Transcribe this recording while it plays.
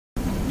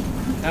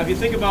Now if you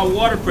think about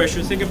water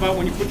pressure, think about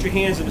when you put your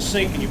hands in the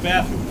sink in your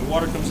bathroom. The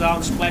water comes out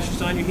and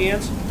splashes on your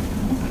hands.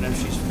 I know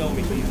she's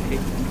filming me.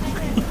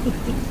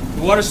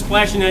 The water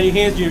splashing on your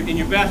hands in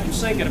your bathroom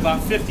sink at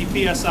about 50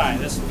 psi.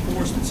 That's the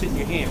force that's hitting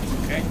your hands,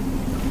 okay?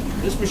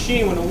 This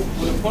machine, when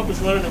the pump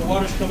is running and the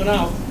water's coming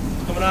out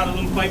a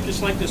little pipe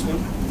just like this one,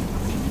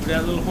 with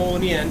that little hole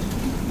in the end,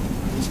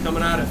 it's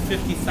coming out at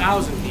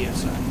 50,000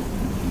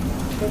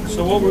 psi.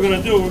 So what we're going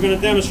to do, we're going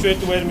to demonstrate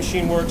the way the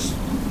machine works.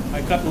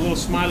 I cut the little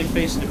smiley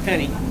face and a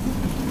penny,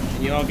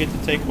 and you all get to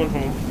take one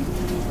home.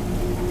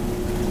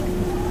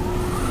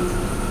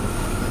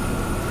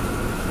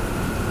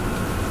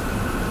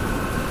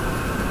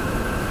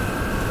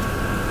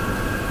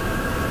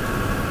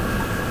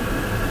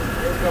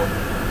 There we go.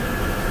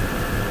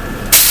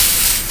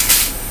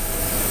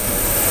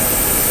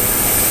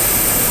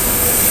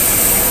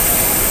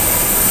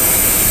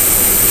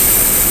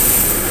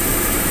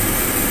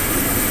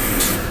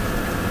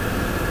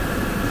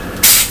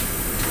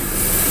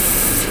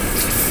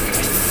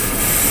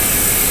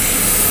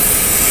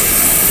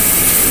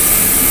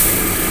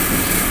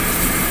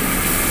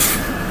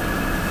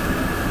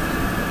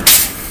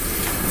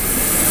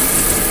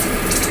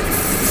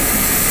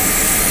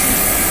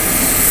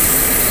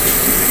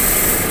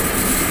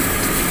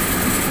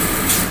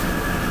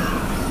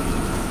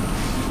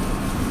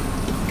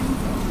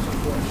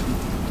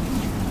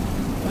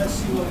 Let's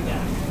see what we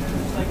got.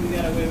 Looks like we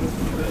got away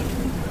with